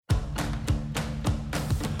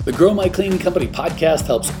The Grow My Cleaning Company podcast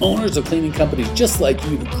helps owners of cleaning companies just like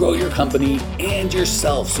you to grow your company and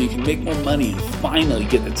yourself so you can make more money and finally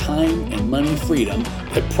get the time and money freedom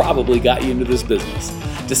that probably got you into this business.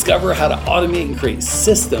 Discover how to automate and create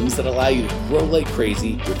systems that allow you to grow like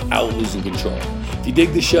crazy without losing control. If you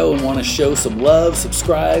dig the show and want to show some love,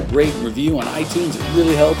 subscribe, rate, and review on iTunes. It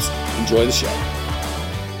really helps. Enjoy the show.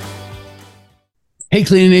 Hey,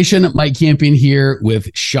 Cleaning Nation, Mike Campion here with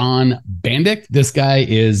Sean Bandick. This guy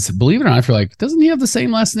is, believe it or not, I feel like, doesn't he have the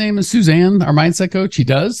same last name as Suzanne, our mindset coach? He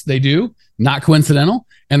does. They do. Not coincidental.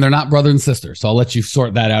 And they're not brother and sister. So I'll let you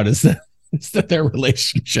sort that out as their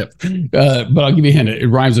relationship. But I'll give you a hint. It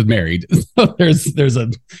rhymes with married. So there's a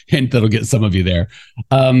hint that'll get some of you there.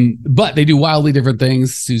 But they do wildly different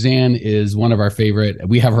things. Suzanne is one of our favorite.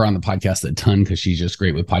 We have her on the podcast a ton because she's just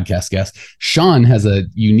great with podcast guests. Sean has a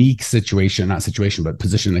unique situation, not situation, but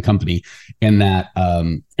position in the company in that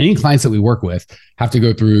any clients that we work with have to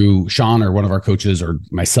go through Sean or one of our coaches or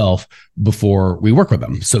myself before we work with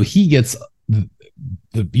them. So he gets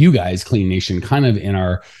you guys, Clean Nation, kind of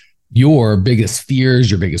in your biggest fears,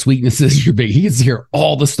 your biggest weaknesses, he gets to hear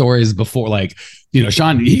all the stories before, like,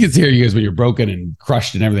 Sean, he gets to hear you guys when you're broken and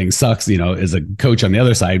crushed and everything sucks. As a coach on the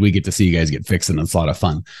other side, we get to see you guys get fixed and it's a lot of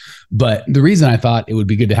fun. But the reason I thought it would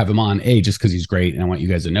be good to have him on, A, just because he's great and I want you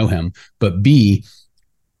guys to know him, but B,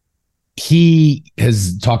 he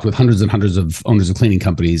has talked with hundreds and hundreds of owners of cleaning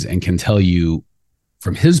companies and can tell you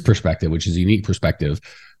from his perspective, which is a unique perspective,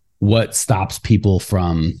 what stops people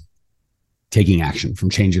from taking action, from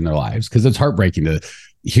changing their lives. Because it's heartbreaking to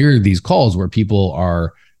hear these calls where people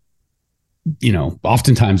are,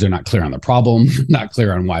 oftentimes they're not clear on the problem, not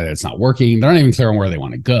clear on why it's not working. They're not even clear on where they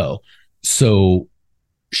want to go. So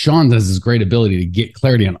Sean does this great ability to get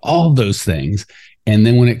clarity on all of those things. And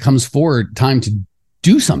then when it comes forward, time to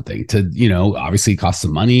do something to, obviously cost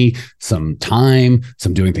some money, some time,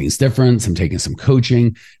 some doing things different, some taking some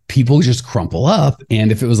coaching, people just crumple up.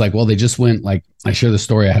 And if it was like, well, they just went, like I share the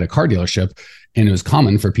story, I had a car dealership and it was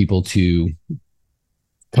common for people to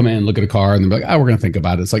come in, look at a car and they're like, we're going to think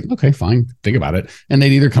about it. It's like, okay, fine, think about it. And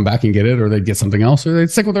they'd either come back and get it or they'd get something else or they'd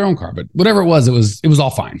stick with their own car. But whatever it was all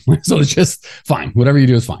fine. So it's just fine. Whatever you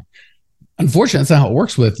do is fine. Unfortunately, that's not how it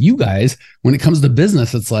works with you guys. When it comes to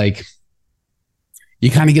business, it's like, you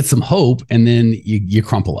kind of get some hope and then you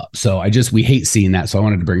crumple up. So we hate seeing that. So I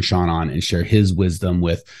wanted to bring Sean on and share his wisdom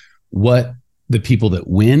with what the people that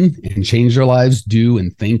win and change their lives do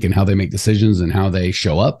and think and how they make decisions and how they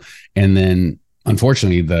show up. And then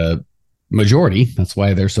unfortunately, the majority, that's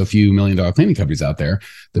why there's so few $1 million cleaning companies out there,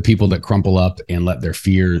 the people that crumple up and let their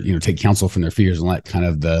fear, take counsel from their fears and let kind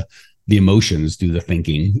of the emotions do the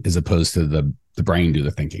thinking as opposed to the brain do the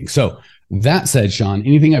thinking. So that said, Sean,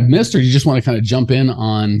 anything I've missed, or you just want to kind of jump in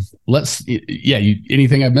on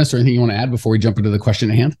anything I've missed or anything you want to add before we jump into the question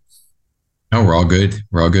at hand? No, we're all good.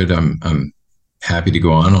 I'm happy to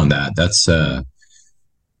go on that. That's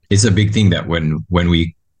it's a big thing that when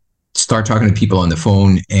we start talking to people on the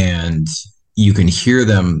phone and you can hear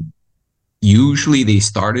them, usually they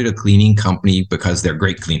started a cleaning company because they're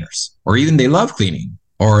great cleaners, or even they love cleaning,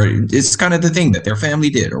 or it's kind of the thing that their family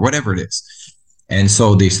did or whatever it is. And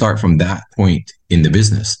so they start from that point in the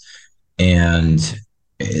business. And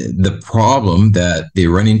the problem that they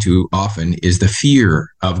run into often is the fear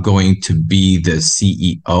of going to be the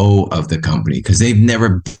CEO of the company, because they've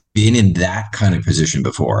never been in that kind of position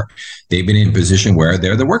before. They've been in a position where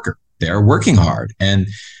they're the worker. They're working hard. And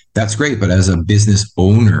that's great. But as a business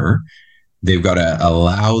owner, they've got to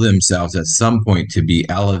allow themselves at some point to be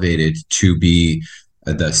elevated to be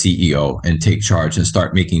the CEO and take charge and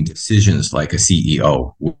start making decisions like a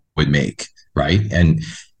CEO would make, right? And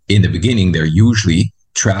in the beginning, they're usually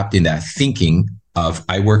trapped in that thinking of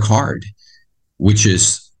I work hard, which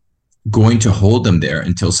is going to hold them there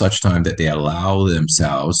until such time that they allow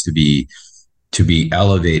themselves to be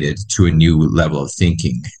elevated to a new level of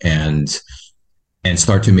thinking and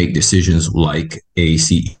start to make decisions like a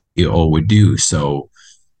CEO would do. So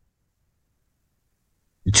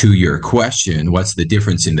to your question, what's the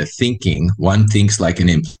difference in the thinking? One thinks like an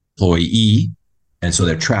employee, and so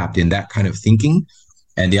they're trapped in that kind of thinking.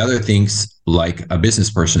 And the other thinks like a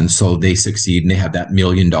business person, so they succeed and they have that $1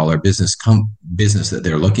 million business that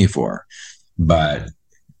they're looking for. But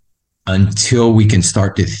until we can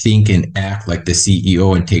start to think and act like the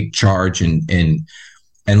CEO and take charge and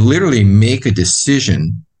literally make a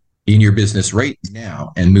decision in your business right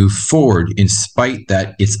now and move forward in spite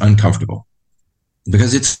that it's uncomfortable.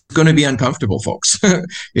 Because it's going to be uncomfortable, folks.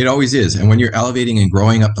 It always is. And when you're elevating and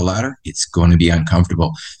growing up the ladder, it's going to be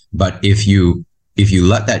uncomfortable. But if you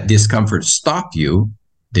let that discomfort stop you,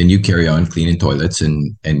 then you carry on cleaning toilets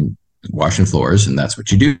and washing floors, and that's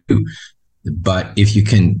what you do. But if you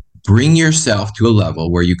can bring yourself to a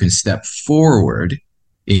level where you can step forward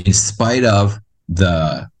in spite of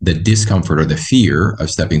the discomfort or the fear of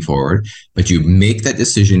stepping forward, but you make that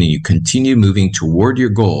decision and you continue moving toward your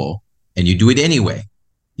goal and you do it anyway,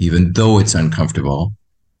 even though it's uncomfortable,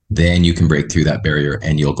 then you can break through that barrier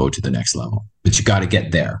and you'll go to the next level. But you got to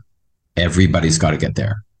get there. Everybody's got to get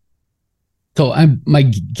there. So my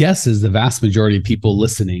guess is the vast majority of people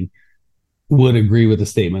listening would agree with the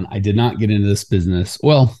statement. I did not get into this business.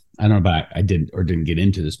 Well, I don't know about I did or didn't get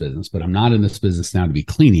into this business, but I'm not in this business now to be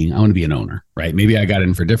cleaning. I want to be an owner, right? Maybe I got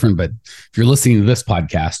in for different, but if you're listening to this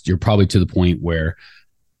podcast, you're probably to the point where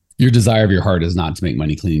your desire of your heart is not to make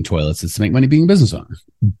money cleaning toilets. It's to make money being a business owner.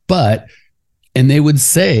 And they would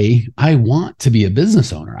say, I want to be a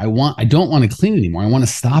business owner. I don't want to clean anymore. I want to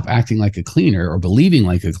stop acting like a cleaner or believing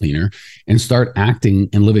like a cleaner and start acting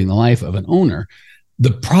and living the life of an owner.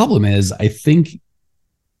 The problem is, I think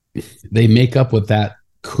they make up what that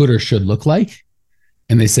could or should look like.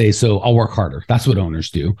 And they say, so I'll work harder. That's what owners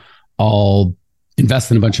do. I'll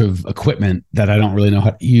invest in a bunch of equipment that I don't really know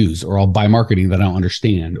how to use, or I'll buy marketing that I don't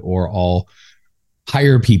understand, or I'll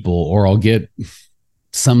hire people, or I'll get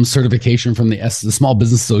some certification from the Small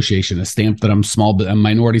Business Association, a stamp that I'm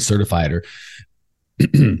minority certified, or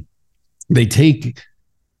they take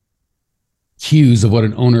cues of what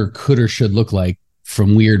an owner could or should look like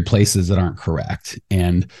from weird places that aren't correct.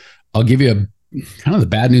 And I'll give you kind of the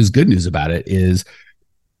bad news, good news about it is,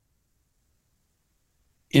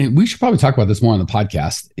 and we should probably talk about this more on the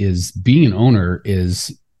podcast, is being an owner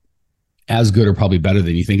is as good or probably better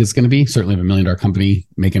than you think it's going to be. Certainly $1 million company,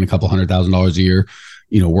 making a couple $100,000 a year,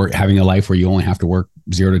 having a life where you only have to work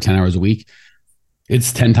 0 to 10 hours a week.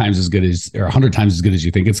 It's 10 times as good as, or 100 times as good as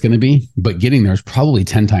you think it's going to be, but getting there is probably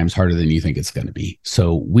 10 times harder than you think it's going to be.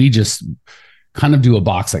 So we just kind of do a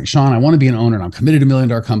box like, Sean, I want to be an owner and I'm committed to $1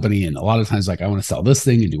 million company. And a lot of times, like, I want to sell this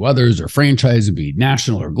thing and do others, or franchise and be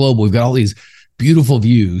national or global. We've got all these beautiful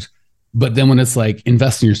views. But then when it's like,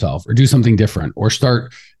 invest in yourself or do something different, or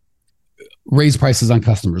raise prices on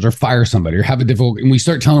customers, or fire somebody, or have a difficult, and we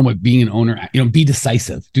start telling them what being an owner, be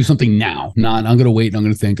decisive, do something now, not I'm going to wait and I'm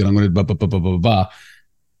going to think and I'm going to blah, blah, blah, blah, blah, blah.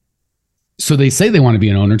 So they say they want to be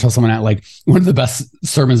an owner until someone like, one of the best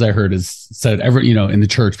sermons I heard is said in the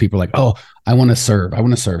church, people are like, oh, I want to serve.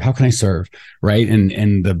 How can I serve? Right.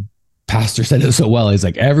 And the pastor said it so well. He's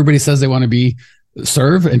like, everybody says they want to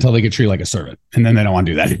serve until they get treated like a servant. And then they don't want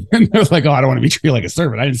to do that. And they're like, oh, I don't want to be treated like a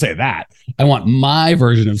servant. I didn't say that. I want my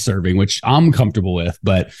version of serving, which I'm comfortable with,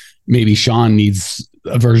 but maybe Sean needs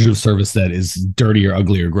a version of service that is dirty or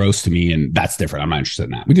ugly or gross to me. And that's different. I'm not interested in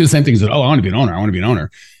that. We do the same things that, oh, I want to be an owner.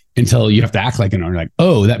 Until you have to act like an owner. Like,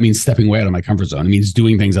 oh, that means stepping way out of my comfort zone. It means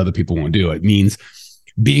doing things other people won't do. It means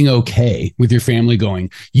being okay with your family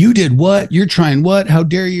going, you did what? You're trying what? How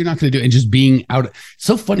dare you? You're not going to do it. And just being out. It's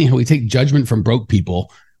so funny how we take judgment from broke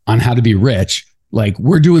people on how to be rich. Like,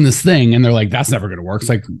 we're doing this thing and they're like, that's never going to work. It's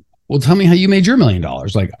like, well, tell me how you made your $1 million.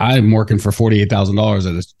 Like, I'm working for $48,000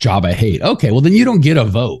 at this job I hate. Okay, well, then you don't get a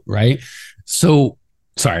vote, right? So,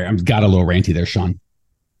 sorry, I've got a little ranty there, Sean.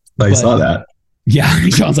 I saw that. Yeah,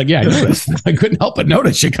 Sean's like, yeah, I noticed. I couldn't help but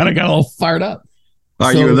notice. You kind of got a little fired up.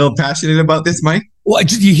 Are you a little passionate about this, Mike? Well,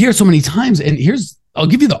 you hear so many times, and I'll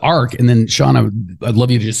give you the arc, and then Sean, I'd love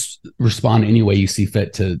you to just respond any way you see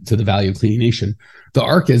fit to the value of Cleaning Nation. The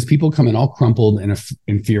arc is people come in all crumpled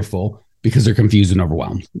and fearful because they're confused and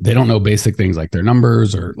overwhelmed. They don't know basic things like their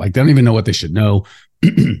numbers, or like they don't even know what they should know.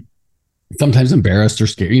 Sometimes embarrassed or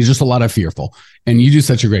scared. He's just a lot of fearful. And you do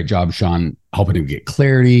such a great job, Sean, helping him get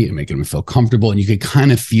clarity and making him feel comfortable. And you can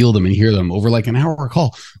kind of feel them and hear them over like an hour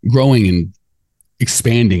call, growing and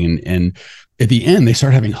expanding. And at the end, they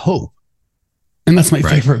start having hope. And that's my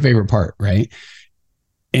favorite part, right?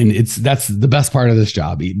 And that's the best part of this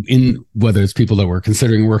job, in whether it's people that we're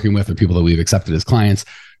considering working with or people that we've accepted as clients.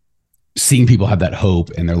 Seeing people have that hope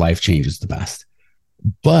and their life changes the best.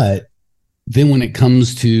 But then when it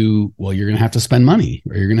comes to, well, you're going to have to spend money,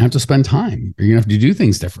 or you're going to have to spend time, or you're going to have to do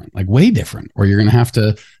things different, like way different, or you're going to have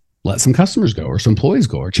to let some customers go or some employees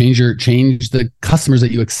go, or change the customers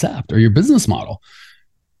that you accept or your business model,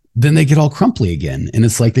 then they get all crumply again. And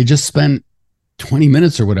it's like they just spent 20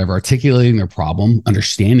 minutes or whatever articulating their problem,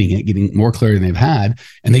 understanding it, getting more clarity than they've had,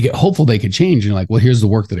 and they get hopeful they could change. And you're like, well, here's the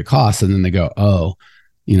work that it costs. And then they go, oh,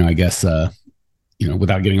 I guess,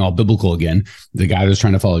 without getting all biblical again, the guy who's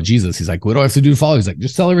trying to follow Jesus, he's like, what do I have to do to follow? He's like,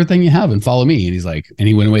 just sell everything you have and follow me. And he's like, and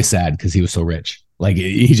he went away sad because he was so rich. Like,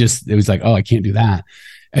 it was like, oh, I can't do that.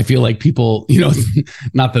 I feel like people,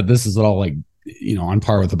 not that this is at all like on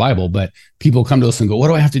par with the Bible, but people come to us and go, what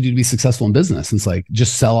do I have to do to be successful in business? And it's like,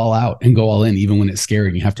 just sell all out and go all in, even when it's scary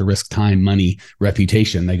and you have to risk time, money,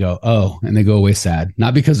 reputation. They go, oh, and they go away sad,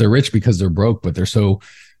 not because they're rich, because they're broke, but they're so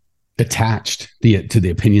attached to the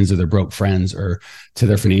opinions of their broke friends, or to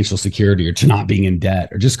their financial security, or to not being in debt,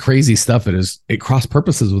 or just crazy stuff it cross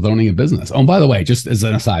purposes with owning a business. Oh, and by the way, just as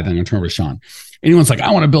an aside, I'm going to turn over to Sean. Anyone's like,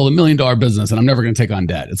 I want to build $1 million business and I'm never going to take on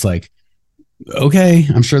debt. It's like, okay,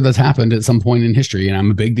 I'm sure that's happened at some point in history. And I'm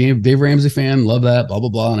a big Dave Ramsey fan. Love that, blah, blah,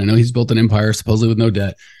 blah. And I know he's built an empire supposedly with no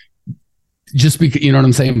debt. Just because, you know what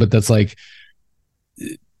I'm saying? But that's like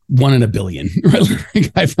 1 in a billion.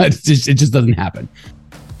 It just doesn't happen.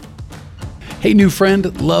 Hey, new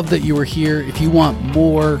friend, love that you were here. If you want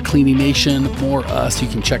more Cleaning Nation, more us, you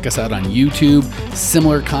can check us out on YouTube.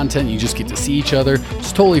 Similar content, you just get to see each other.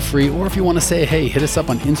 It's totally free. Or if you want to say, hey, hit us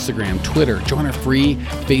up on Instagram, Twitter, join our free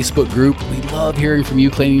Facebook group. We love hearing from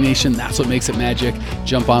you, Cleaning Nation. That's what makes it magic.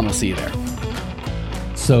 Jump on, we'll see you there.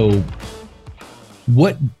 So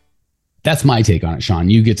that's my take on it,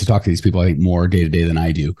 Sean. You get to talk to these people, I think, more day to day than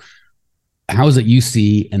I do. How is it you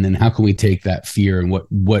see, and then how can we take that fear, and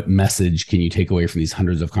what message can you take away from these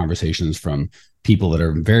hundreds of conversations from people that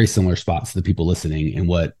are in very similar spots to the people listening, and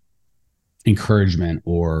what encouragement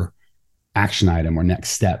or action item or next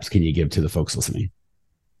steps can you give to the folks listening?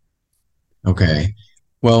 Okay.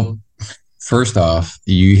 Well, first off,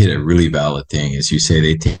 you hit a really valid thing. As you say,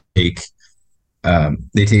 they take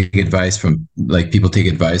advice from, like, people take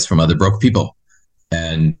advice from other broke people,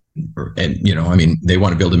 and I mean, they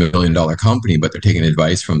want to build $1 million company, but they're taking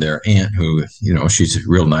advice from their aunt who, she's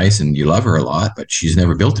real nice and you love her a lot, but she's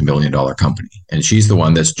never built $1 million company. And she's the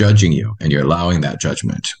one that's judging you, and you're allowing that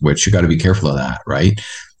judgment, which you got to be careful of that, right?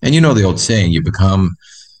 And the old saying, you become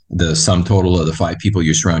the sum total of the 5 people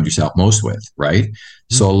you surround yourself most with, right?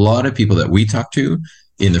 Mm-hmm. So a lot of people that we talk to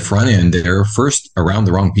in the front end, they're first around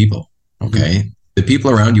the wrong people, okay? Mm-hmm. The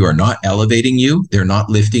people around you are not elevating you. They're not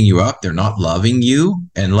lifting you up. They're not loving you,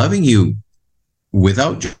 and loving you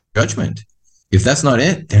without judgment. If that's not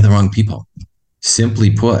it, they're the wrong people,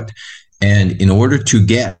 simply put. And in order to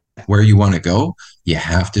get where you want to go, you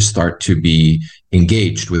have to start to be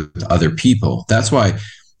engaged with other people. That's why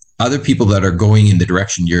other people that are going in the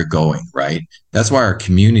direction you're going, right? That's why our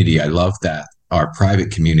community, I love that our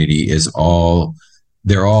private community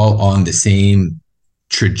they're all on the same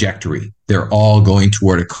trajectory. They're all going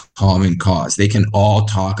toward a common cause. They can all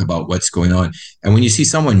talk about what's going on. And when you see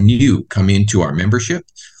someone new come into our membership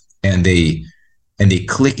and they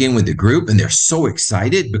click in with the group, and they're so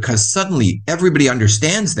excited because suddenly everybody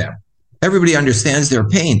understands them. Everybody understands their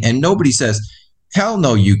pain, and nobody says, hell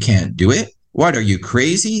no, you can't do it. What, are you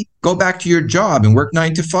crazy? Go back to your job and work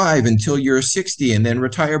 9 to 5 until you're 60 and then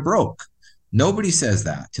retire broke. Nobody says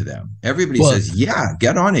that to them. Everybody says, yeah,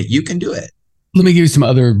 get on it. You can do it. Let me give you some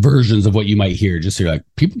other versions of what you might hear. Just so you're like,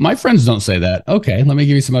 my friends don't say that. Okay, let me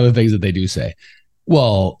give you some other things that they do say.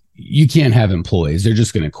 Well, you can't have employees. They're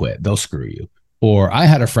just going to quit. They'll screw you. Or I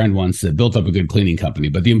had a friend once that built up a good cleaning company,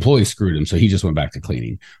 but the employees screwed him, so he just went back to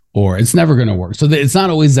cleaning. Or it's never going to work. So it's not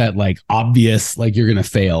always that like obvious, like you're going to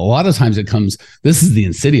fail. A lot of times it comes, this is the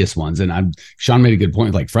insidious ones. And Sean made a good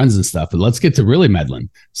point, like friends and stuff, but let's get to really meddling.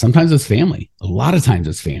 Sometimes it's family. A lot of times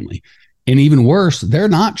it's family. And even worse, they're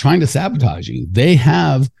not trying to sabotage you. They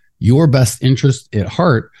have your best interest at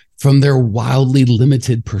heart from their wildly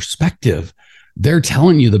limited perspective. They're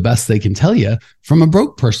telling you the best they can tell you from a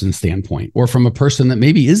broke person standpoint, or from a person that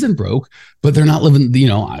maybe isn't broke, but they're not living,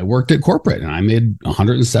 I worked at corporate and I made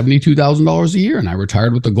 $172,000 a year and I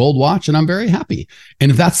retired with a gold watch and I'm very happy.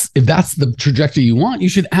 And if that's the trajectory you want, you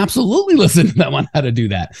should absolutely listen to them on how to do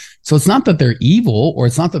that. So it's not that they're evil, or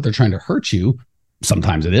it's not that they're trying to hurt you.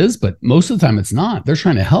 Sometimes it is, but most of the time it's not. They're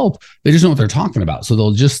trying to help. They just know what they're talking about.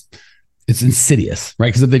 So it's insidious, right?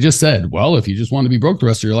 Because if they just said, well, if you just want to be broke the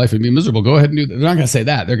rest of your life and be miserable, go ahead and do that. They're not going to say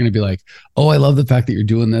that. They're going to be like, oh, I love the fact that you're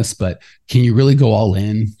doing this, but can you really go all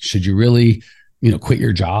in? Should you really, quit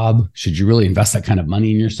your job? Should you really invest that kind of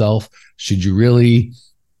money in yourself? Should you really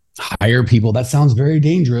hire people? That sounds very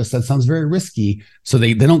dangerous. That sounds very risky. So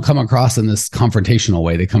they don't come across in this confrontational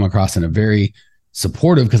way. They come across in a very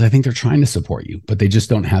supportive, because I think they're trying to support you, but they just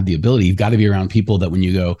don't have the ability. You've got to be around people that when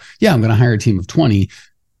you go, yeah, I'm going to hire a team of 20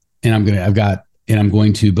 and I'm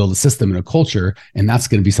going to build a system and a culture, and that's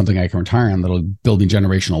going to be something I can retire on that'll build me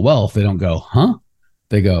generational wealth. They don't go, huh?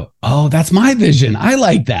 They go, oh, that's my vision. I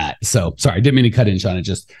like that. So sorry, I didn't mean to cut in, Sean.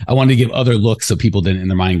 I wanted to give other looks so people didn't in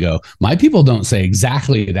their mind go, my people don't say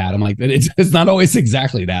exactly that. I'm like, it's not always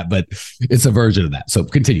exactly that, but it's a version of that. So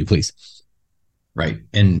continue, please. Right.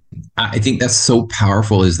 And I think that's so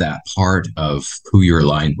powerful, is that part of who you're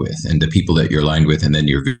aligned with and the people that you're aligned with, and then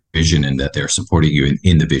your vision, and that they're supporting you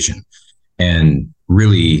in the vision. And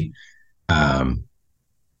really,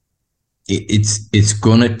 it's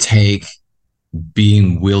going to take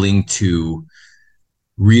being willing to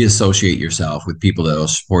reassociate yourself with people that will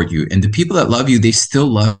support you. And the people that love you, they still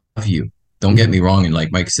love you. Don't get me wrong. And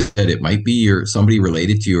like Mike said, it might be somebody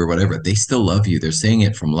related to you or whatever. They still love you. They're saying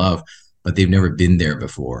it from love, but they've never been there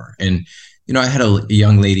before. And, I had a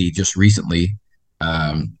young lady just recently.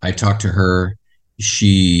 I talked to her.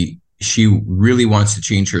 She really wants to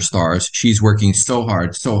change her stars. She's working so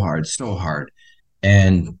hard, so hard, so hard.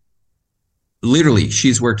 And literally,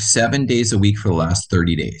 she's worked 7 days a week for the last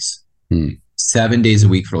 30 days. 7 days a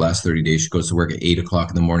week for the last 30 days. She goes to work at 8 o'clock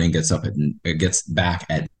in the morning, gets back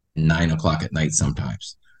at 9 o'clock at night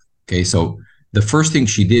sometimes. Okay. So the first thing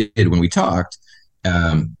she did when we talked,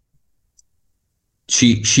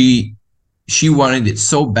 she wanted it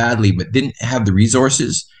so badly, but didn't have the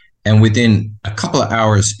resources. And within a couple of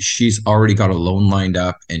hours, she's already got a loan lined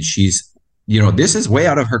up, and she's, this is way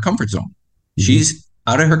out of her comfort zone. Mm-hmm. She's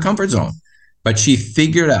out of her comfort zone, but she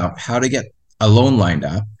figured out how to get a loan lined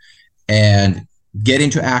up and get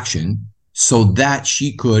into action so that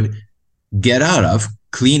she could get out of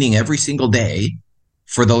cleaning every single day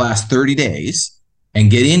for the last 30 days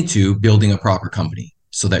and get into building a proper company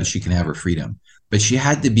so that she can have her freedom. But she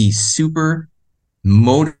had to be super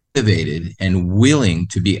motivated and willing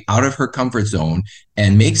to be out of her comfort zone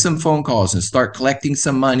and make some phone calls and start collecting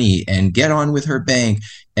some money and get on with her bank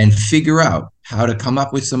and figure out how to come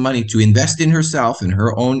up with some money to invest in herself and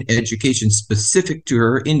her own education specific to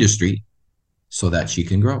her industry so that she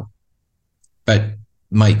can grow. But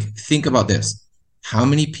Mike, think about this. How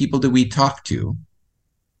many people do we talk to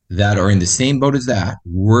that are in the same boat as that,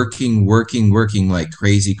 working like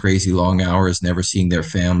crazy long hours, never seeing their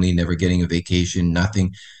family, never getting a vacation,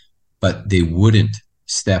 nothing, but they wouldn't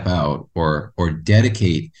step out or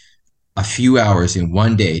dedicate a few hours in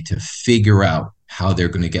one day to figure out how they're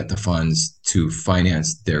going to get the funds to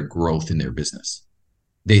finance their growth in their business.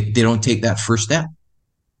 They don't take that first step.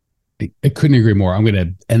 I couldn't agree more. I'm going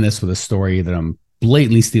to end this with a story that I'm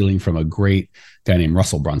blatantly stealing from a great guy named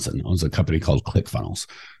Russell Brunson. Owns a company called ClickFunnels.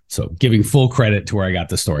 So giving full credit to where I got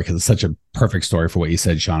the story, because it's such a perfect story for what you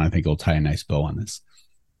said, Sean. I think it'll tie a nice bow on this.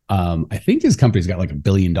 I think his company's got like $1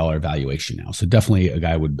 billion valuation now. So definitely a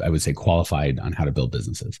guy I would say qualified on how to build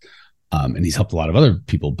businesses. And he's helped a lot of other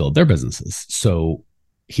people build their businesses. So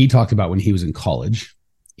he talked about when he was in college,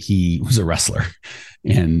 he was a wrestler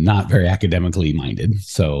and not very academically minded.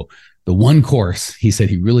 So the one course he said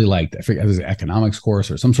he really liked, I forget, it was an economics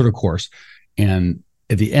course or some sort of course. And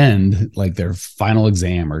at the end, like their final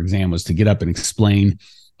exam was to get up and explain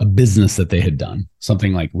a business that they had done,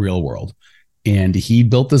 something like real world. And he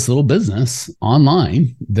built this little business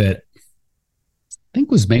online that I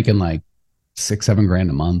think was making like $6-7 grand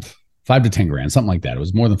a month, $5 to 10 grand, something like that. It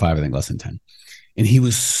was more than 5, I think less than 10. And he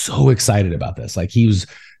was so excited about this. Like he was,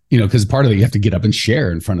 because part of it, you have to get up and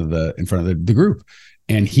share in front of the group.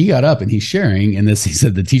 And he got up and he's sharing. And he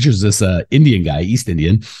said the teacher's this Indian guy, East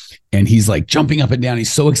Indian, and he's like jumping up and down.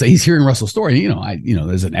 He's so excited. He's hearing Russell's story.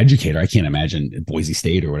 And, as an educator, I can't imagine at Boise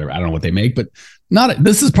State or whatever. I don't know what they make, but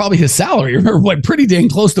this is probably his salary. Remember, like pretty dang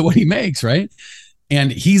close to what he makes, right?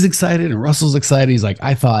 And he's excited and Russell's excited. He's like,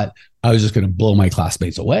 I thought I was just going to blow my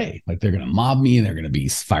classmates away. Like they're going to mob me and they're going to be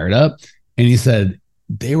fired up. And he said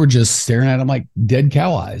they were just staring at him like dead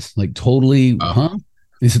cow eyes, like totally, huh? And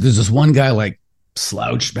he said there's this one guy like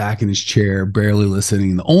slouched back in his chair, barely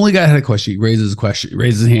listening. The only guy had a question. He raises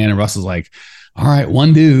his hand, and Russell's like, all right,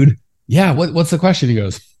 one dude. Yeah, what's the question? He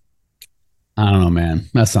goes, I don't know, man.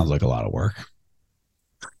 That sounds like a lot of work.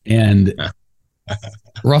 And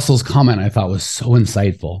Russell's comment I thought was so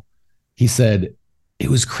insightful. He said, it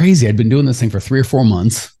was crazy. I'd been doing this thing for 3 or 4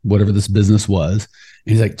 months, whatever this business was.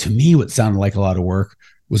 And he's like, to me, what sounded like a lot of work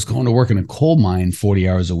was going to work in a coal mine 40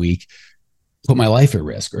 hours a week, put my life at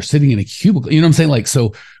risk, or sitting in a cubicle. You know what I'm saying? Like,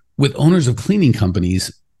 so with owners of cleaning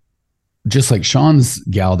companies, just like Sean's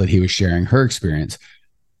gal that he was sharing her experience,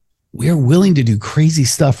 we are willing to do crazy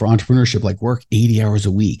stuff for entrepreneurship, like work 80 hours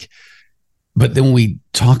a week. But then when we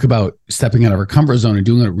talk about stepping out of our comfort zone and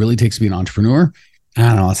doing what it really takes to be an entrepreneur, I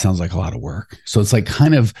don't know, it sounds like a lot of work. So it's like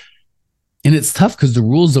kind of, and it's tough because the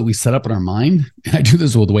rules that we set up in our mind, and I do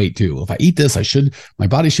this with weight too. If I eat this, my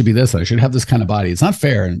body should be this, and I should have this kind of body. It's not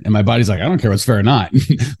fair. And my body's like, I don't care what's fair or not.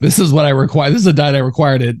 This is what I require. This is a diet I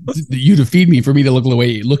require you to feed me for me to look the way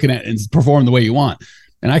you're looking at and perform the way you want.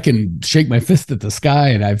 And I can shake my fist at the sky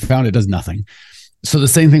and I've found it does nothing. So the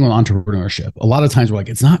same thing with entrepreneurship. A lot of times we're like,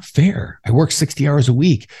 it's not fair. I work 60 hours a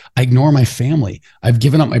week. I ignore my family. I've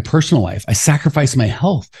given up my personal life. I sacrifice my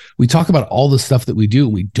health. We talk about all the stuff that we do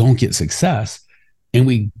and we don't get success. And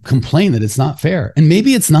we complain that it's not fair. And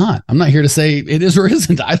maybe it's not. I'm not here to say it is or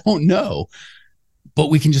isn't. I don't know. But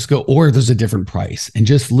we can just go, or there's a different price. And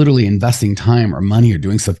just literally investing time or money or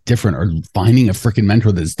doing stuff different or finding a freaking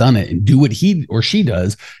mentor that's done it and do what he or she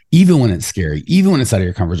does, even when it's scary, even when it's out of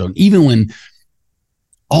your comfort zone, even when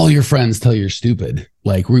all your friends tell you you're stupid.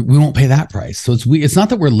 Like we won't pay that price. So it's not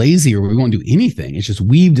that we're lazy or we won't do anything. It's just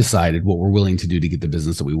we've decided what we're willing to do to get the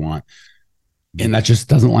business that we want. And that just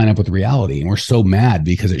doesn't line up with reality. And we're so mad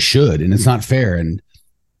because it should, and it's not fair. And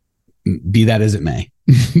be that as it may,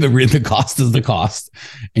 the cost is the cost,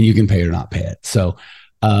 and you can pay it or not pay it. So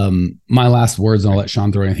my last words, and I'll let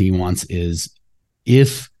Sean throw anything he wants, is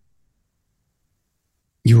if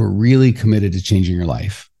you are really committed to changing your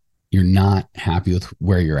life, you're not happy with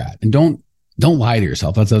where you're at. And don't lie to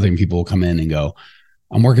yourself. That's the other thing. People will come in and go,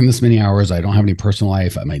 I'm working this many hours. I don't have any personal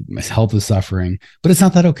life. My health is suffering, but it's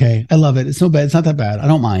not that okay. I love it. It's no bad. It's not that bad. I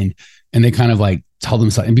don't mind. And they kind of like tell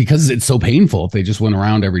themselves, and because it's so painful, if they just went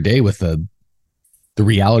around every day with the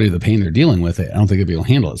reality of the pain they're dealing with, I don't think they'd be able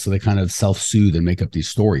to handle it. So they kind of self-soothe and make up these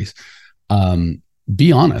stories.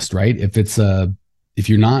 Be honest, right? If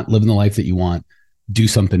you're not living the life that you want, do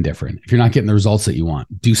something different. If you're not getting the results that you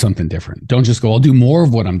want, do something different. Don't just go, I'll do more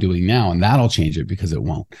of what I'm doing now and that'll change it, because it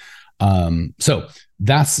won't. So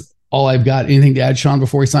that's all I've got. Anything to add, Sean,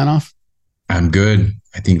 before we sign off? I'm good.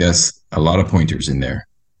 I think that's a lot of pointers in there.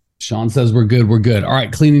 Sean says we're good. We're good. All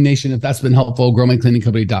right, Cleaning Nation, if that's been helpful,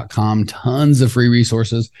 growmycleaningcompany.com, tons of free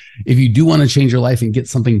resources. If you do want to change your life and get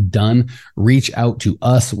something done, reach out to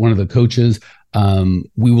us, one of the coaches.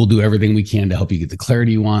 We will do everything we can to help you get the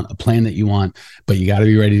clarity you want, a plan that you want, but you got to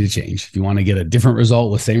be ready to change. If you want to get a different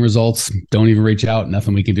result with same results, don't even reach out.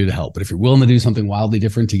 Nothing we can do to help. But if you're willing to do something wildly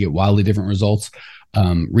different to get wildly different results,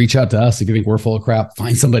 reach out to us. If you think we're full of crap,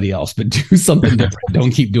 find somebody else, but do something different.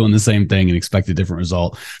 Don't keep doing the same thing and expect a different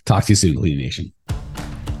result. Talk to you soon, Cleaning Nation.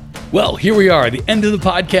 Well, here we are, the end of the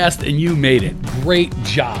podcast, and you made it. Great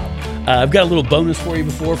job. I've got a little bonus for you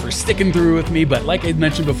for sticking through with me. But like I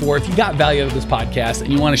mentioned before, if you got value out of this podcast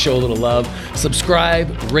and you want to show a little love, subscribe,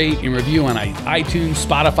 rate, and review on iTunes,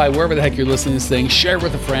 Spotify, wherever the heck you're listening to this thing. Share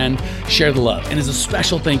with a friend, share the love. And as a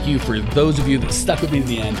special thank you for those of you that stuck with me to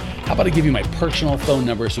the end, how about I give you my personal phone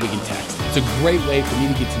number so we can text? It's a great way for me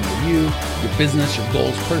to get to know you, your business, your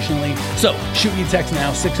goals personally. So shoot me a text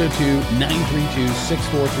now,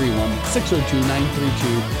 602-932-6431,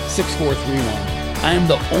 602-932-6431. I am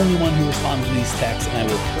the only one who responds to these texts, and I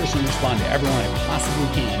will personally respond to everyone I possibly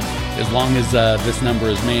can as long as this number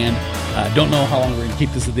is manned. Don't know how long we're going to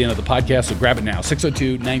keep this at the end of the podcast, so grab it now,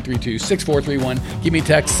 602-932-6431. Give me a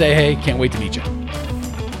text, say hey, can't wait to meet you.